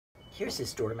here's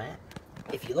this doormat.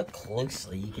 If you look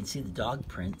closely, you can see the dog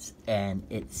prints, and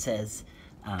it says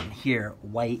here,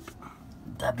 wipe,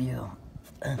 W-I-P-E,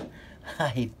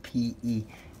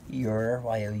 your,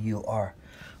 Y-O-U-R,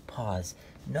 paws.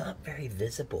 Not very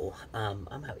visible. I'm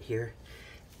out here,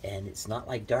 and it's not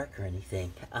like dark or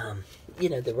anything. You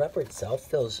know, the rubber itself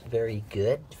feels very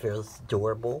good, feels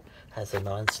durable, has a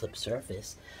non-slip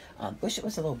surface. Wish it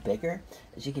was a little bigger.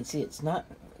 As you can see, it's not,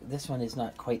 this one is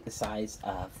not quite the size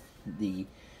of the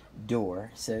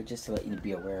door, so just to let you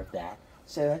be aware of that.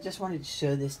 So I just wanted to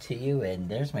show this to you, and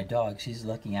there's my dog. She's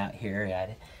looking out here at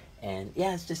it, and yeah,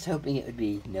 I was just hoping it would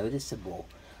be noticeable.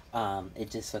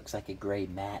 It just looks like a gray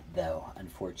mat though,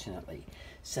 unfortunately.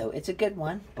 So it's a good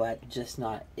one, but just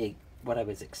not what I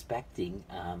was expecting.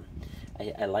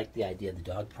 I like the idea of the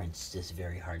dog prints, just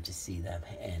very hard to see them,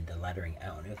 and the lettering, I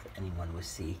don't know if anyone will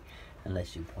see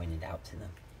unless you point it out to them.